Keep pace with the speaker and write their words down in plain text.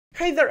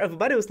Hey there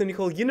everybody, it's the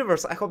whole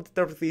universe. I hope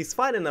that everything is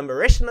fine and I'm a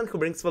Russian who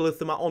brings value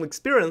to my own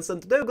experience, and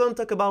today we're going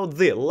to talk about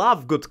the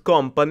Lovegood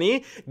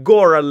company,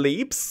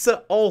 Goralibs,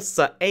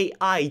 also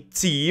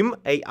AITeam,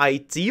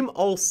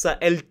 also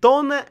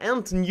Eltona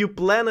and New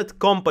Planet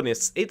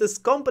companies. It is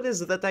companies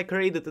that I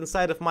created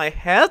inside of my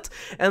head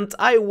and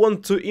I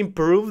want to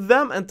improve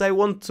them and I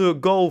want to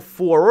go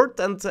forward,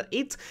 and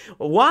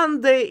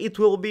one day it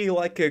will be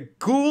like a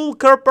cool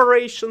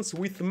corporations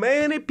with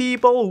many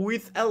people,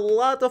 with a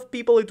lot of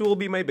people. It will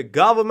be maybe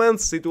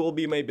governments, it will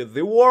be maybe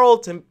the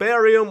world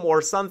imperium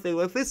or something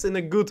like this, in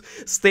a good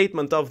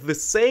statement of the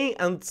saying,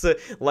 and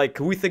like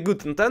with a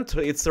good intent.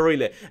 It's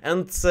really,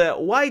 and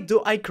why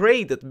do I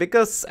create it?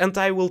 Because, and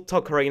I will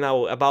talk right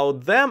now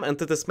about them,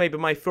 and it is maybe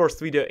my first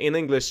video in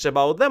English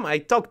about them. I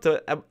talked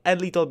a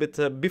little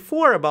bit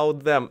before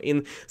about them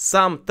in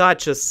some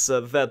touches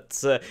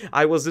that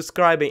I was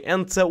describing,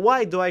 and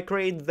why do I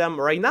create them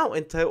right now,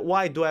 and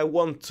why do I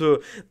want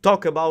to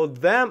talk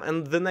about them,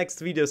 and the next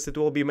videos it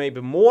will be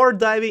maybe more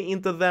diving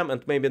into them,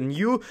 and maybe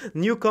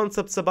new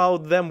concepts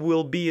about them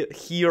will be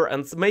here,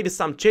 and maybe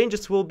some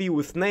changes will be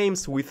with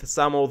names, with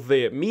some of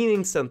the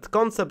meanings and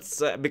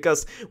concepts,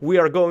 because we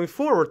are going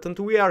forward and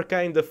we are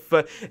kind of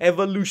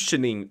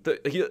evolutioning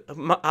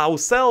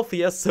ourselves.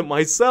 Yes,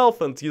 myself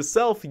and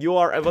yourself, you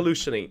are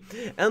evolutioning.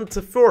 And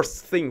the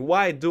first thing,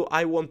 why do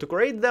I want to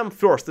create them?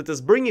 First, it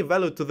is bringing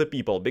value to the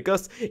people,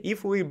 because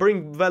if we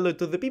bring value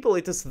to the people,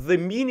 it is the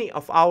meaning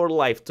of our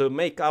life, to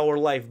make our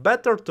life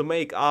better, to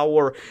make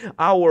our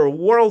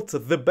world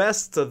the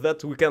best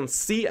that we can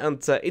see,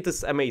 and it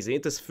is amazing.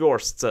 It is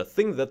first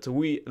thing that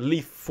we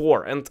live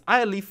for, and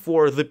I live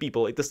for the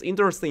people. It is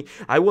interesting.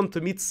 I want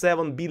to meet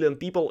 7 billion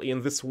people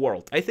in this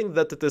world. I think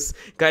that it is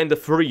kind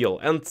of real,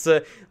 and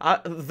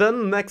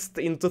then next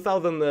in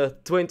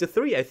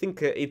 2023 I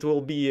think it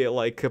will be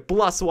like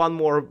plus 1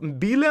 more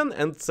billion,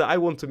 and I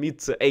want to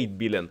meet 8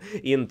 billion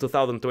in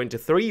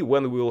 2023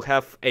 when we will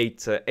have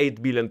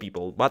 8 billion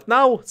people, but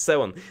now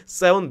 7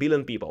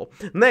 billion people.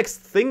 Next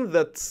thing,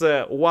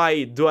 that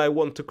why do I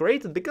want to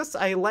create it? Because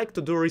I like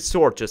to do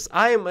researches.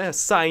 I am a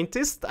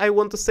scientist, I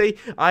want to say.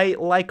 I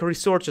like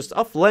researches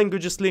of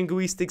languages,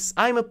 linguistics.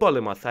 I'm a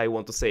polymath, I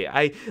want to say.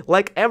 I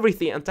like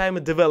everything, and I'm a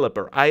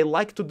developer. I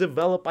like to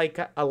develop, I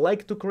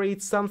like to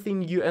create something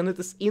new, and it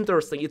is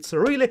interesting. It's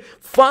really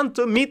fun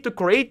to me to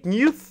create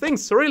new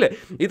things, really.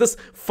 It is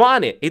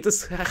funny, it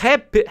is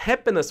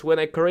happiness when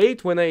I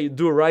create, when I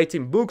do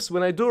writing books,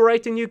 when I do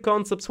writing new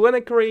concepts, when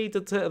I create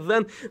it,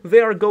 then they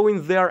are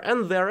going there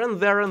and there and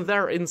there and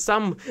there. In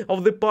some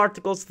of the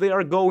particles they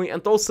are going,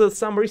 and also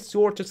some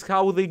researches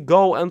how they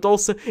go, and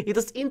also it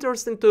is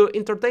interesting to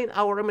entertain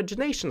our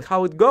imagination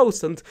how it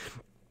goes, and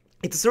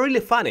it's really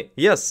funny.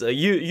 Yes,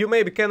 you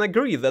maybe can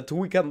agree that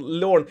we can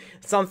learn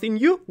something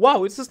new.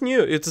 Wow, it is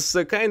new. It is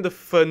a kind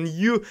of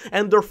new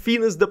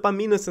endorphins,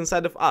 dopamines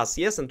inside of us.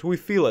 Yes, and we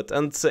feel it,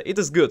 and it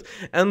is good.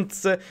 And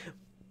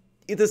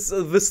it is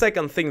the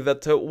second thing,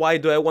 that why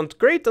do I want to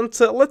create, and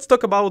let's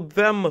talk about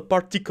them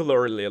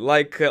particularly,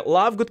 like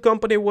Lovegood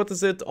company, what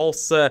is it,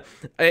 also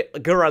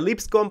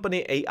Goralibs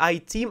company,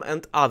 AITeam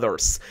and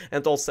others,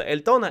 and also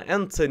Eltona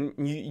and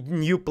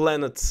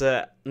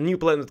New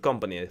Planet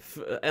company,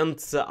 and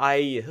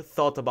I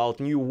thought about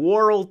New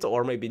World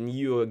or maybe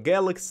New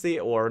Galaxy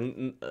or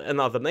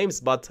another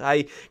names, but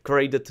I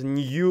created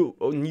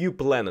New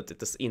Planet.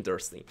 It is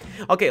interesting.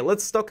 Okay,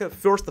 let's talk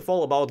first of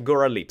all about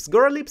Goralibs.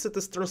 Goralibs, it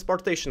is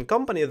transportation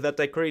company that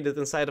I created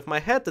inside of my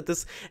head. It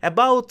is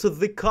about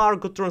the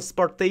cargo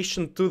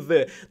transportation to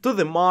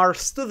the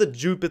Mars, to the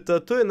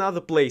Jupiter, to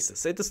another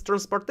places. It is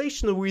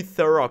transportation with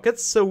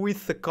rockets,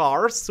 with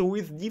cars,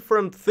 with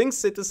different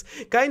things. It is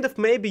kind of,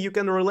 maybe you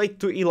can relate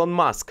to Elon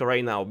Musk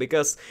right now,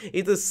 because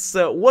it is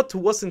what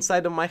was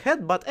inside of my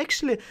head, but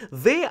actually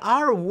they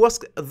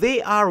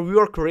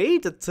were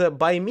created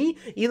by me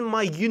in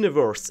my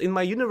universe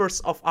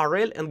of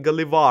Arel and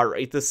Gulliver.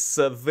 It is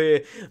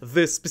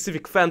the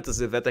specific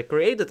fantasy that I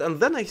created, and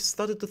then I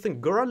started to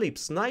think,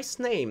 Goralibs, nice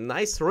name,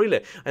 nice,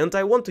 really, and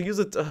I want to use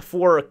it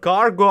for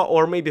cargo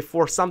or maybe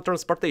for some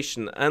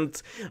transportation,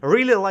 and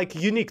really like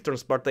unique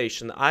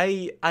transportation.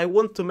 I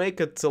want to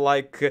make it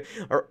like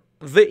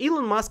the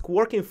Elon Musk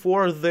working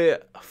for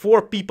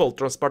people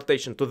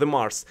transportation to the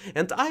Mars,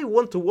 and I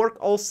want to work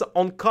also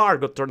on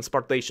cargo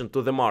transportation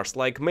to the Mars.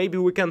 Like maybe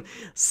we can,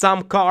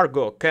 some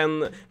cargo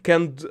can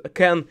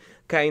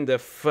kind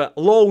of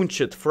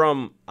launch it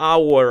from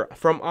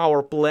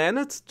our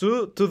planet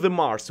to the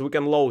Mars. We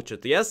can launch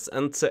it, yes,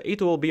 and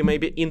it will be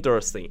maybe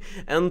interesting.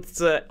 And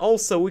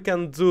also we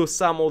can do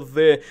some of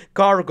the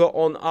cargo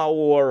on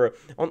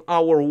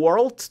our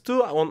world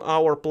too, on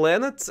our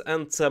planet,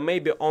 and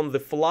maybe on the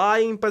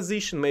flying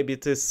position. Maybe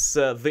it is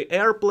the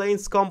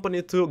airplanes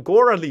company too.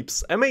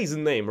 Goralibs,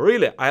 amazing name,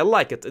 really, I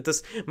like it. It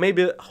is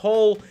maybe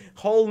whole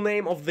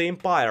name of the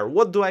empire.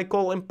 What do I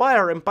call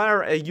empire?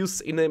 Empire I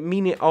use in a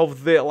meaning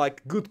of the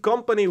like good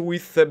company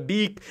with a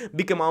big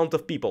amount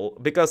of people,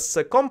 because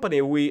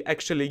company we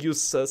actually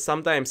use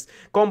sometimes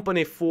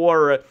company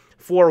for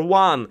for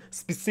one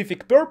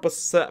specific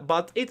purpose,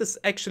 but it is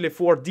actually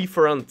for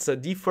different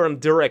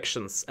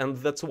directions, and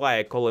that's why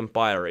I call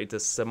empire. It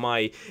is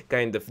my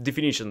kind of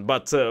definition.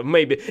 But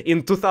maybe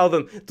in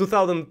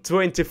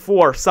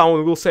 2024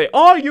 someone will say,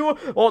 oh, you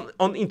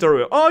on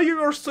interview, oh, you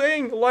were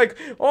saying like,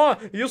 oh,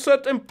 you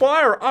said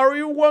empire, are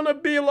you wanna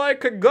be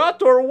like a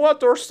god or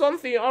what or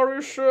something? Are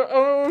you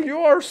sure you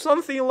are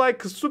something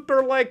like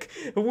super like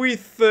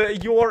with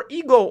your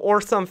ego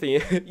or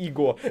something?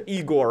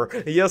 Igor,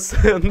 yes.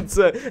 And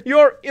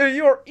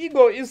your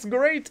ego is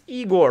great,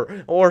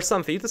 Igor, or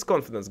something. It is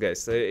confidence,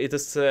 guys. It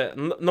is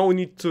no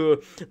need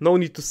to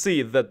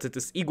see that it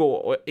is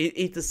ego.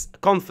 It is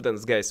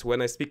confidence, guys,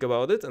 when I speak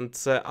about it. And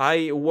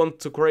I want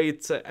to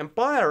create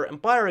empire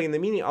in the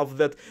meaning of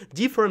that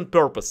different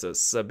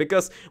purposes,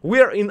 because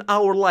we're in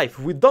our life,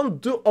 we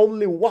don't do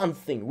only one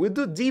thing, we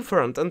do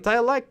different. And I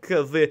like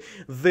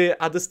the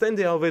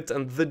understanding of it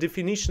and the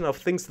definition of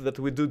things that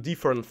we do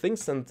different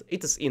things, and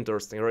it is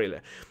interesting, really.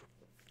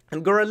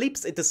 And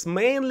Goralibs, it is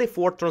mainly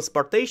for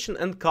transportation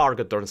and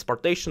cargo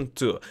transportation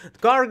too.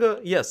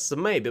 Cargo, yes,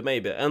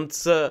 maybe. And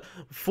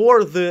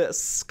for the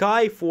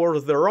sky,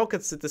 for the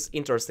rockets, it is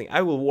interesting.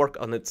 I will work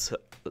on it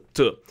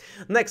too.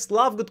 Next,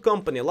 Lovegood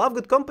company.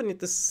 Lovegood company,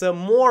 it is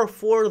more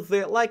for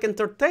the like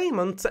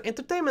entertainment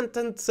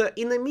and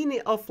in the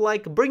meaning of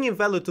like bringing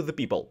value to the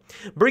people.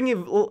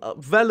 Bringing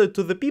value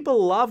to the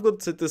people.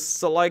 Lovegood, it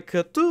is like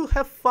to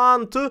have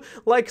fun, to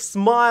like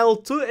smile,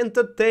 to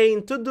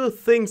entertain, to do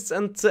things,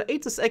 and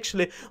it is actually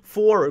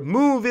for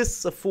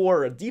movies,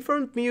 for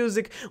different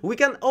music. We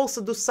can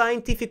also do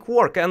scientific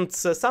work, and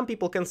some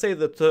people can say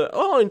that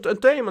oh,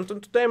 entertainment,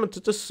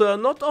 it is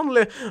not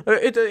only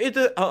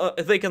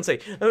they can say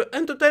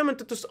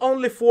entertainment, it is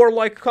only for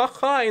like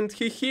haha and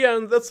hihi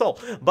and that's all.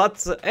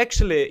 But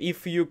actually,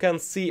 if you can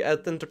see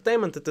at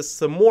entertainment, it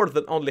is more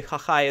than only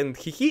haha and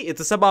hihi. It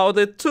is about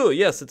it too.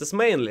 Yes, it is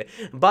mainly,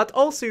 but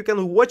also you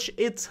can watch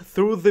it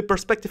through the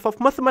perspective of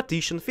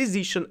mathematician,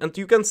 physician, and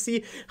you can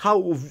see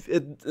how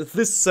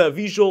this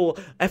visual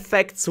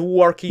effects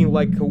working,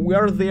 like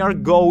where they are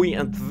going,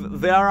 and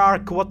there are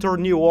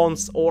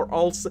quaternions or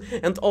also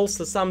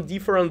some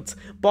different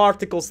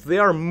particles they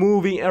are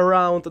moving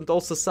around, and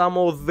also some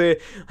of the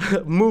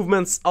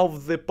movements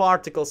of the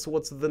particles.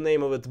 What's the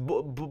name of it?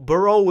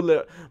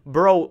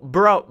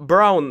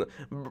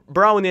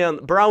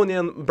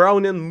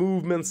 Brownian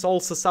movements.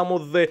 Also some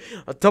of the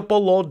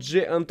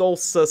topology, and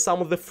also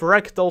some of the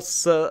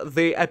fractals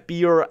they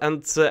appear,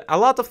 and a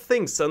lot of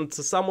things, and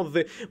some of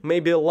the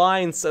maybe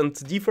lines and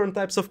different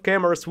types of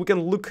cameras. We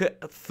can look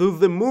through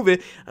the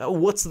movie.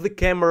 What's the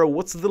camera?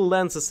 What's the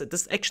lenses? It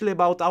is actually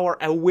about our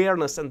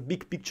awareness and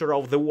big picture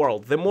of the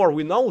world. The more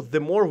we know, the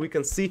more we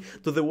can see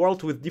to the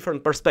world with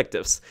different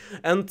perspectives.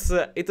 And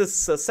it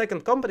is a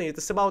second company. It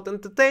is about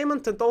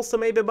entertainment and also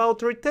maybe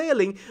about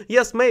retailing.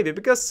 Yes, maybe,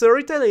 because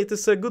retailing, it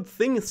is a good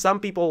thing. Some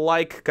people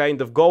like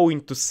kind of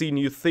going to see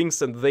new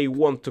things, and they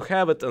want to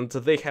have it, and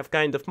they have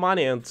kind of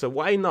money, and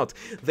why not?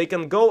 They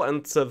can go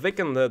and they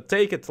can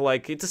take it,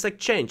 like it is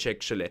exchange,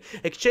 actually.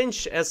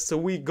 Exchange, as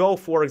we go,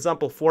 for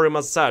example, for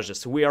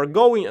massages. We are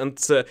going, and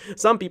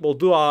some people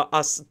do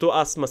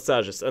us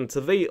massages, and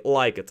they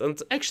like it.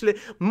 And actually,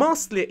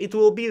 mostly it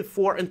will be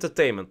for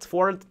entertainment.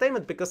 For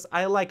entertainment, because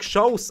I like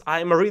shows.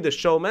 I'm really a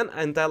showman,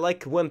 and I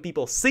like when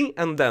people sing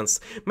and dance.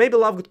 Maybe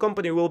Lovegood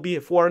company will be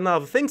for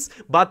another things,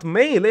 but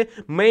mainly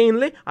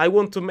I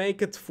want to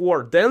make it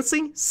for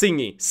dancing,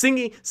 singing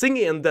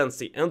and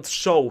dancing, and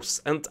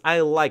shows, and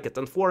I like it.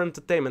 And for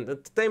entertainment,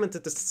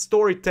 it is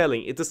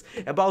storytelling. It is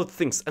about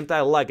things, and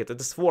I like it.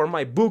 It is for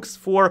my books,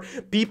 for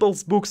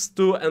people's books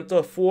too, and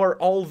for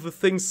all the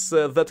things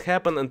that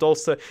happen, and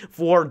also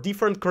for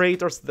different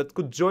creators that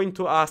could join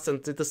to us,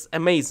 and it is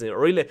amazing,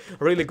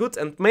 really good,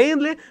 and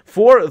mainly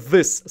for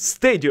this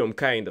stadium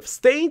kind of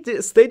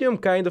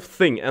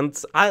thing,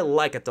 and I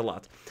like it a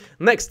lot.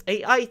 Next,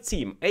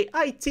 AITeam.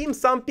 AITeam,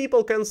 some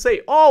people can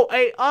say, oh,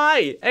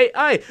 AI.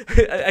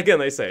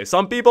 Again, I say,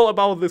 some people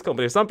about this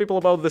company, some people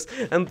about this,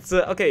 and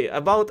okay,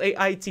 about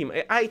AITeam.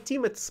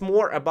 AITeam, it's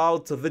more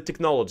about the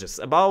technologies,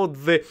 about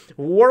the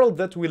world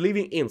that we're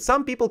living in.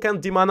 Some people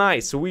can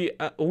demonize. We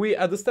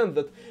understand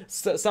that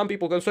some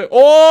people can say,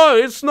 oh,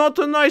 it's not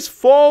a nice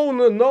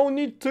phone, no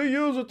need to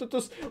use it. It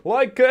is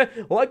like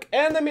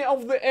enemy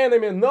of the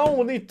enemy,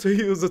 no need to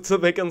use it. So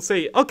they can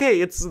say,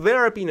 okay, it's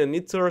their opinion,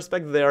 need to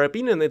respect their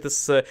opinion. It is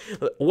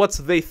what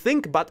they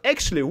think, but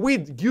actually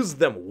we use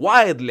them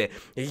widely.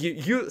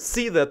 You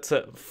see that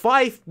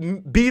 5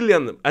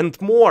 billion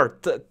and more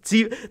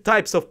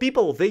types of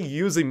people, they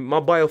using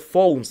mobile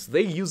phones,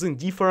 they using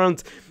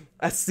different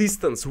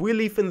assistants. We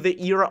live in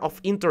the era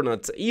of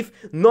internet. If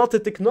not a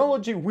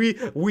technology, we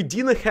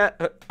didn't have,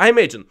 I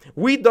imagine,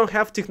 we don't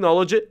have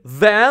technology,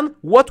 then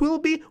what will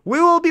be?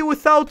 We will be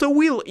without a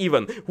wheel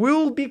even. We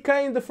will be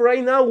kind of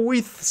right now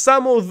with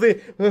some of the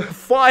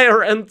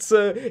fire, and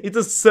it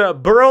is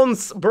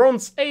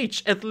bronze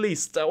age at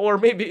least, or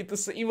maybe it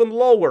is even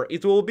lower.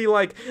 It will be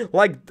like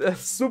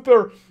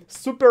super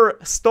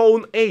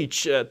stone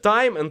age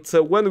time, and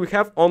when we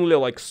have only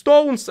like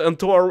stones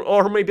and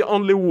or maybe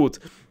only wood.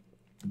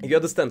 You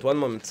understand? One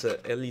moment,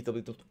 a little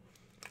bit.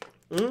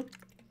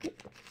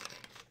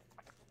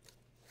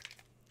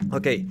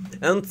 Okay,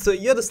 and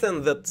you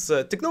understand that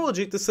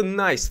technology is a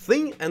nice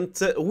thing, and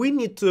we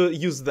need to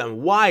use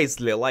them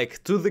wisely,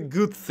 like to the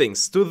good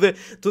things, to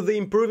the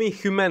improving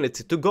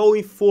humanity, to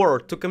going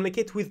forward, to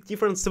communicate with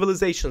different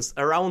civilizations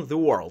around the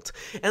world.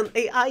 And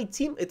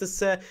AITeam, it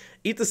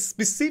is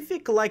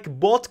specific like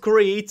bot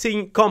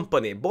creating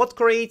company, bot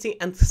creating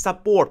and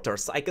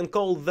supporters. I can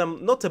call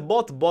them not a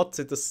bot,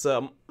 it is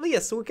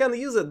yes, we can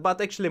use it,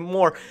 but actually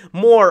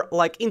more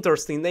like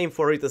interesting name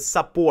for it is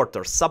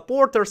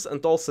supporters,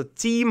 and also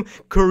team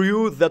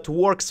crew that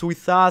works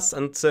with us.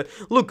 And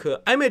look,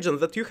 imagine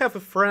that you have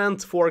a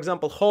friend, for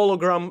example,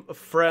 hologram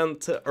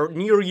friend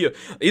near you.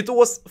 It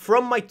was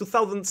from my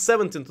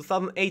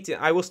 2017-2018.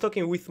 I was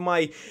talking with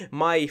my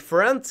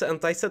friend,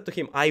 and I said to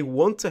him, I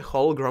want a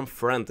hologram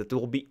friend. It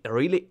will be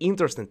really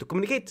interesting to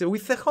communicate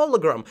with a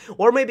hologram,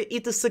 or maybe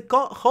it is a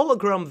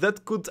hologram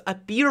that could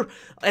appear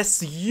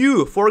as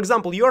you. For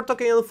example, you are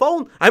talking on the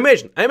phone.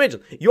 Imagine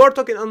you are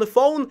talking on the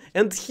phone,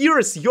 and here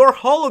is your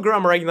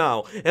hologram right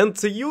now,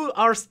 and you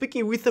are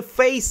speaking with a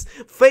face,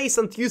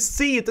 and you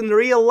see it in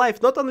real life.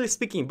 Not only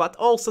speaking, but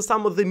also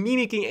some of the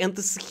mimicking, and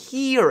it's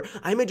here.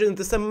 I imagine it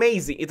is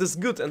amazing. It is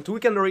good, and we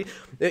can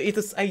it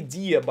is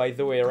idea, by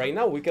the way. Right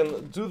now we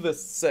can do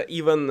this.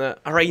 Even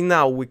right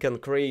now we can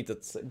create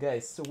it,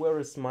 guys. Where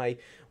is my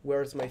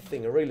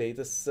thing? Really, it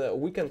is.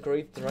 We can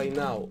create right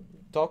now.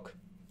 Talk.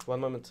 One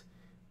moment.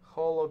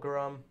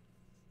 Hologram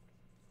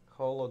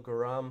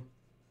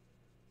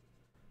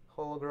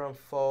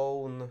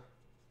phone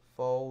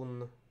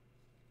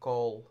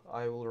call.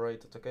 I will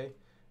write it, okay?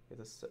 It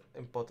is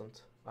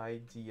important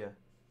idea.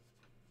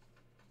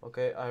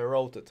 Okay, I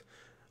wrote it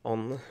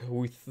on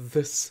with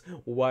this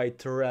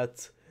white red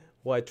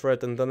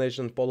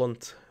Indonesian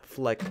Poland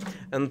flag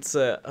and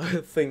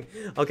thing.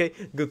 Okay,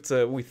 good,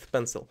 with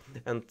pencil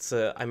and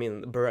I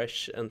mean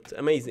brush, and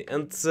amazing.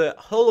 And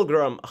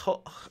hologram,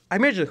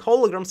 imagine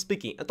hologram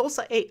speaking, and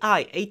also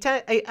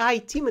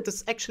AI team. It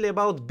is actually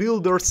about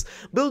builders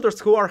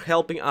who are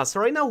helping us.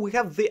 Right now we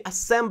have the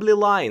assembly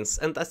lines,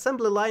 and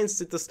assembly lines,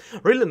 it is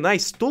really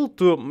nice tool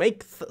to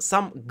make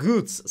some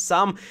goods,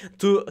 some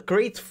to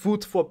create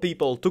food for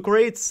people, to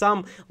create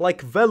some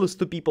like values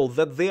to people,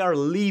 that they are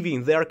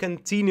living, they are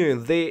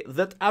continuing,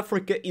 that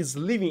Africa is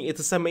living. It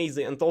is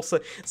amazing. And also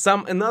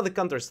some in other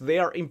countries, they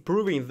are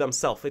improving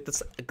themselves. It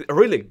is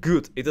really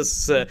good. It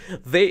is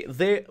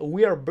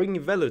we are bringing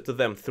value to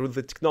them through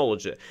the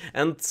technology,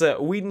 and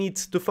we need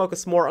to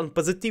focus more on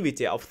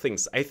positivity of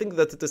things. I think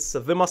that it is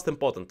the most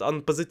important,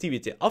 on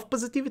positivity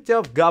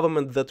of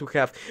government that we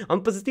have, on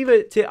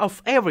positivity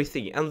of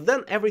everything, and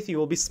then everything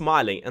will be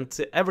smiling, and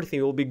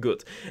everything will be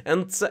good.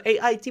 And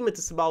AITeam, it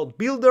is about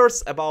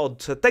builders, about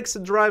taxi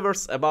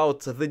drivers,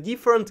 about the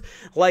different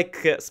like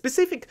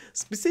specific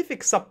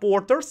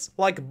supporters,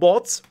 like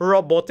bots,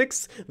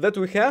 robotics that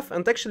we have.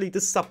 And actually it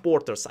is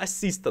supporters,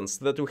 assistants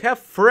that we have,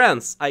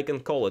 friends, I can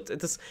call it.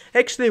 It is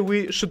actually,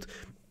 we should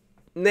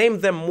name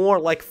them more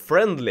like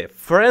friendly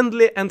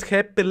and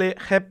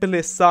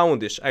happily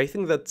soundish. I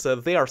think that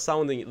they are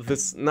sounding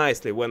this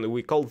nicely when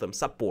we call them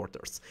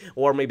supporters,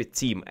 or maybe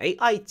team,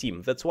 AI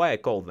team. That's why I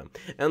call them.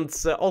 And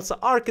also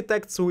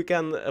architects, we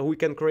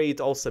can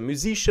create, also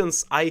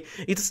musicians.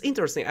 It is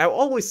interesting. I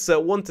always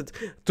wanted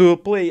to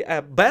play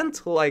a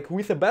band, like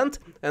with a band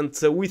and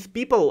with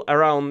people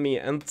around me.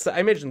 And I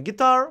imagine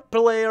guitar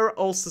player,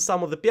 also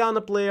some of the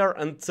piano player,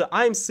 and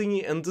I'm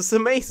singing, and it's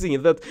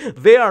amazing that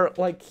they are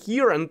like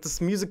here and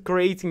music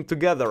creating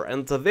together,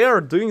 and they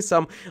are doing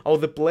some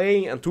of the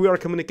playing, and we are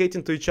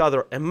communicating to each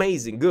other.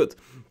 Amazing, good.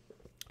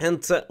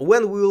 And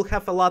when we will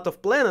have a lot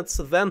of planets,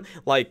 then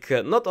like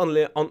not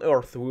only on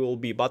Earth we will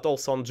be, but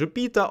also on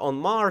Jupiter, on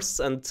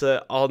Mars, and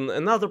on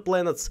another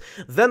planets,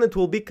 then it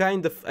will be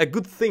kind of a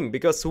good thing,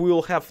 because we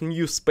will have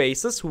new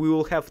spaces, we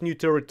will have new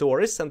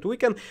territories, and we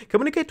can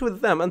communicate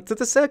with them. And it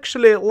is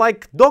actually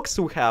like dogs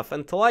we have,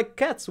 and like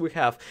cats we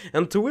have,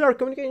 and we are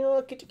communicating,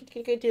 oh,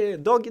 kitty,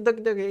 doggy,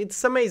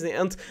 it's amazing.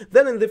 And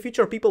then in the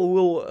future people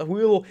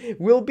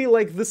will be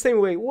like the same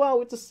way.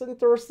 Wow, it is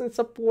interesting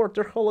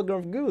supporter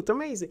hologram, good,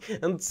 amazing.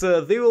 And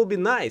they will be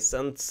nice,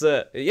 and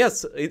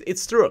yes,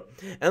 it's true.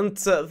 And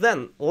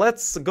then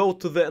let's go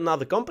to the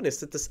another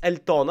companies. It is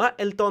Eltona.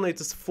 It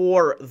is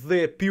for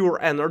the pure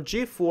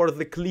energy, for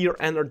the clear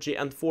energy,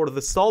 and for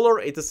the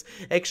solar. It is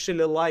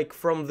actually like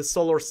from the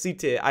solar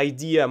city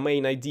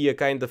main idea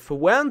kind of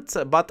went,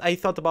 but I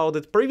thought about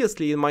it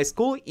previously in my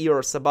school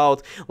years,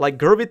 about like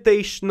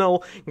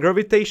gravitational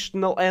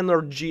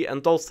energy,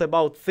 and also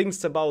about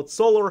things about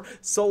solar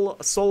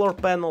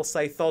panels,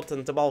 I thought,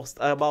 and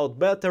about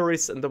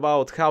batteries, and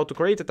about how to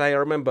create it. I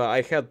remember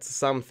I had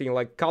something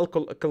like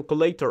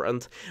calculator,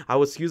 and I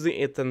was using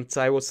it, and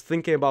I was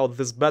thinking about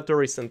these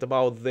batteries and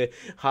about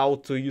how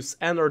to use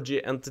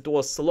energy, and it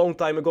was a long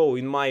time ago,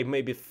 in my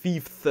maybe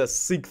 5th,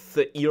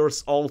 6th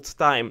years old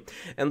time,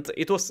 and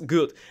it was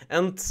good.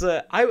 And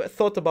I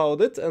thought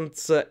about it, and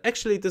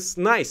actually it is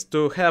nice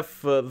to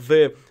have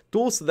the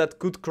tools that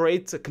could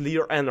create a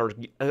clear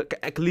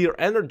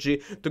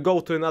energy to go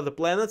to another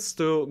planets,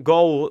 to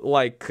go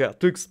like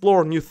to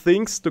explore new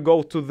things, to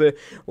go to the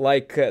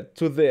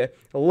to the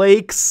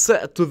lakes,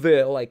 to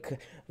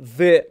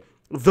the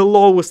the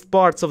lowest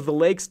parts of the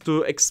lakes,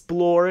 to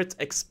explore,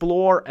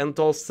 and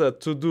also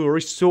to do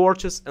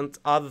researches and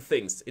other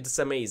things. It is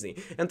amazing.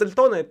 And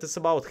Eltona, it is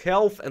about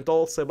health and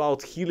also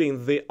about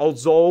healing the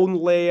ozone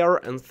layer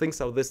and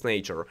things of this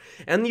nature.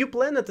 And New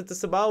Planet, it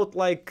is about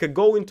like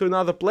going to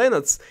another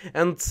planets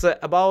and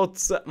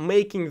about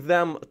making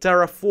them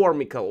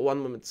terraformical. One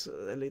moment,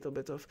 a little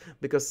bit of,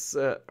 because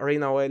right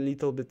now I a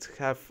little bit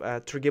have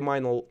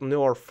trigeminal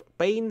nerve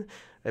pain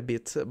a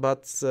bit,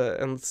 but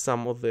and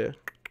some of the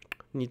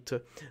need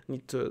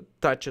to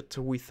touch it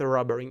with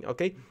rubbering,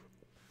 okay?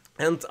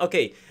 And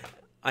okay,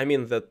 I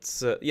mean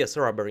that yes,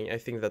 rubbering. I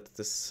think that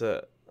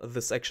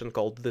this action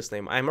called this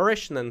name. I'm a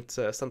Russian, and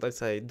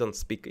sometimes I don't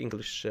speak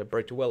English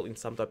pretty well in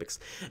some topics.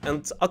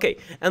 And okay,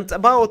 and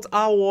about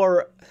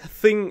our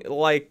thing,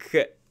 like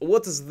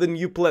what is the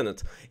New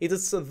Planet? It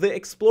is the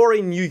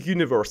exploring new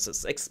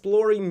universes,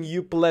 exploring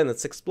new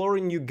planets,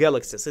 exploring new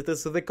galaxies. It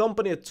is the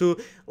company to,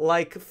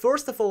 like,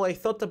 first of all, I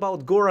thought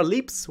about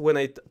Goralibs when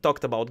I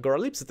talked about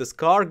Goralibs. It is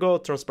cargo,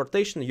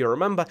 transportation, you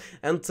remember.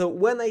 And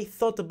when I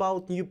thought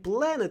about New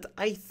Planet,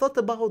 I thought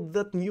about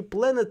that New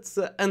Planet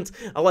and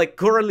like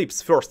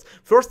Goralibs first.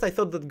 First, I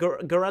thought that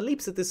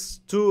Goralibs, it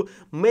is to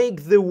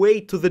make the way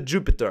to the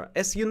Jupiter.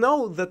 As you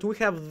know, that we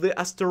have the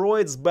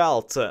asteroids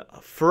belt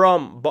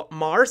from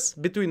Mars,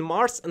 between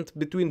Mars and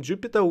between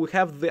Jupiter we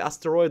have the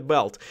asteroid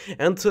belt,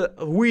 and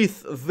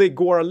with the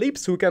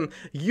Goralibs we can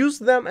use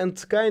them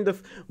and kind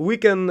of we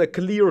can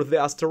clear the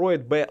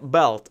asteroid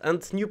belt.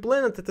 And New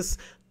Planet, it is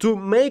to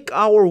make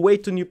our way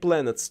to new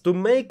planets, to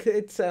make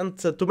it and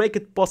to make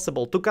it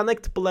possible, to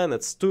connect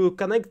planets, to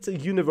connect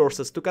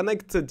universes, to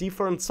connect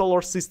different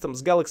solar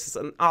systems, galaxies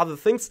and other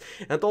things,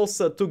 and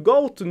also to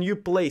go to new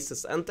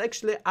places. And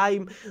actually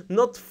I'm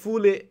not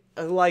fully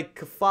like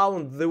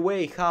found the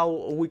way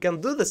how we can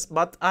do this,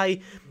 but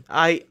I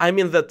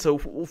mean that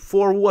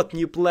for what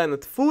New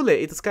Planet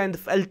fully, it is kind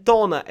of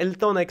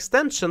Eltona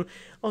extension.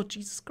 Oh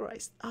Jesus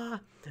Christ,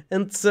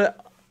 and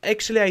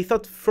actually I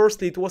thought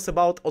firstly it was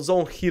about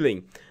ozone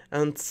healing,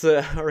 and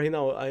right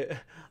now I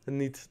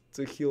need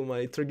to heal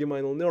my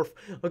trigeminal nerve.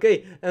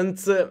 Okay, and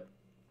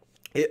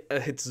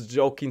it's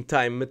joking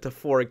time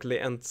metaphorically,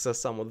 and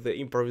some of the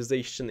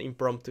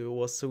impromptu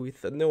was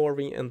with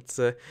nerving, and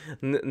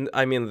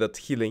I mean that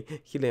healing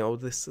of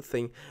this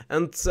thing.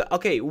 And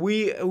okay,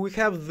 we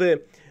have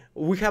the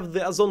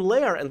ozone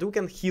layer and we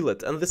can heal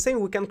it, and the same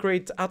we can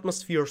create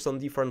atmospheres on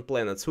different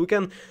planets. We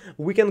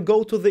can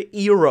go to the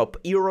Europe.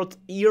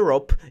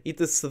 It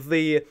is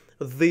the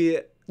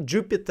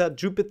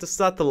Jupiter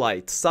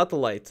satellite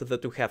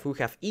that we have. We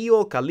have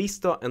Io,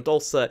 Callisto, and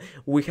also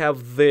we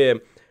have the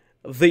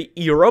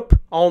Europe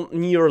on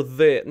near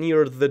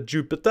the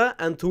Jupiter,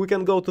 and we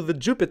can go to the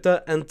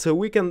Jupiter, and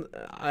we can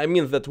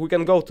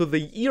go to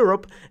the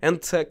Europe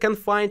and can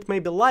find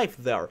maybe life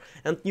there.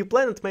 And New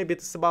Planet, maybe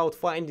it's about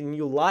finding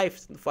new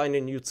life,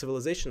 finding new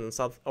civilization and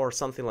or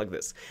something like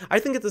this. I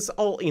think it is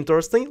all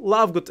interesting.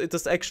 Lovegood, it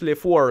is actually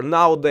for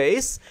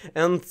nowadays,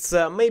 and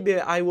maybe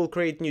I will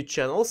create new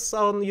channels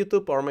on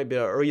YouTube, or maybe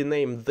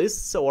rename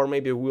this, or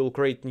maybe we'll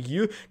create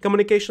new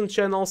communication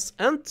channels,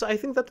 and I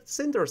think that it's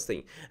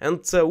interesting,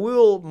 and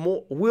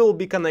we'll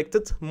be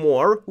connected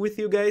more with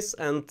you guys.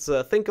 And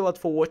thank you a lot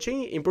for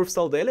watching. Improve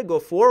Style Daily, go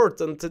forward.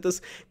 And it is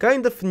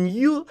kind of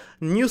new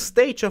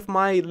stage of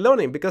my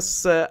learning,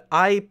 because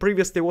I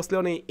previously was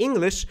learning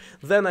English,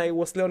 then I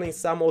was learning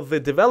some of the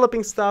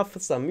developing stuff,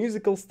 some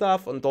musical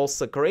stuff, and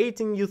also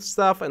creating new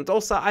stuff, and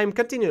also I'm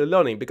continually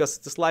learning, because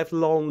it is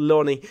lifelong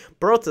learning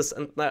process,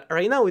 and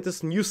right now it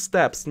is new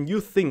steps, new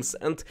things,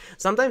 and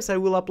sometimes I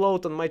will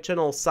upload on my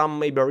channel some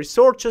maybe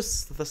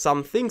researches,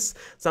 some things,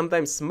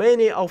 sometimes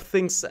many of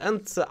things,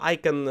 and I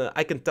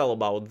can tell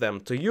about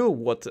them to you,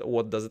 what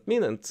does it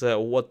mean, and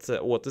what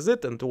is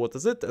it, and what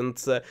is it, and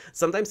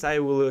sometimes I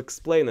will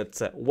explain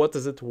it, what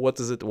is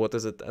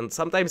it, and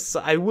sometimes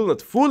I will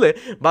not fully,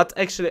 but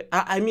actually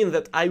I mean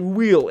that I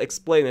will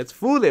explain it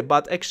fully,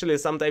 but actually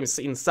sometimes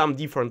in some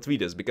different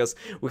videos, because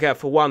we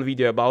have one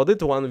video about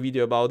it,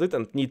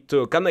 and need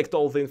to connect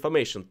all the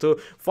information. To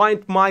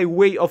find my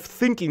way of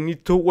thinking,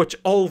 need to watch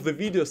all the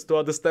videos to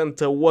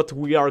understand what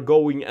we are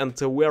going and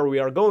where we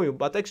are going,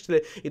 but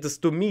actually it is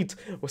to meet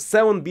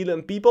 7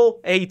 billion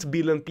people, 8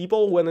 billion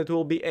people when it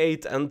will be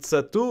 8, and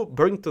to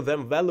bring to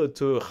them value,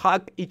 to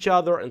hug each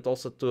other, and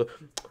also to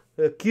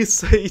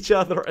kiss each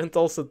other, and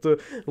also to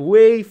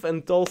wave,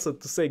 and also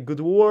to say good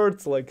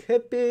words like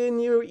Happy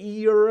New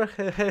Year,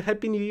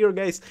 Happy New Year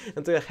guys,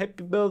 and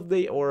Happy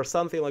Birthday or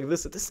something like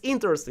this. It is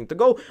interesting to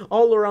go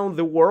all around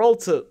the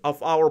world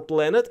of our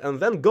planet and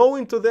then go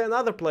into the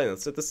another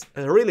planets. It is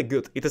really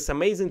good. It is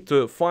amazing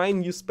to find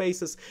new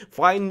spaces,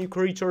 find new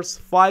creatures,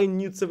 find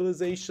new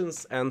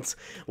civilizations, and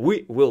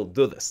we will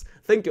do this.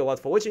 Thank you a lot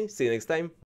for watching. See you next time.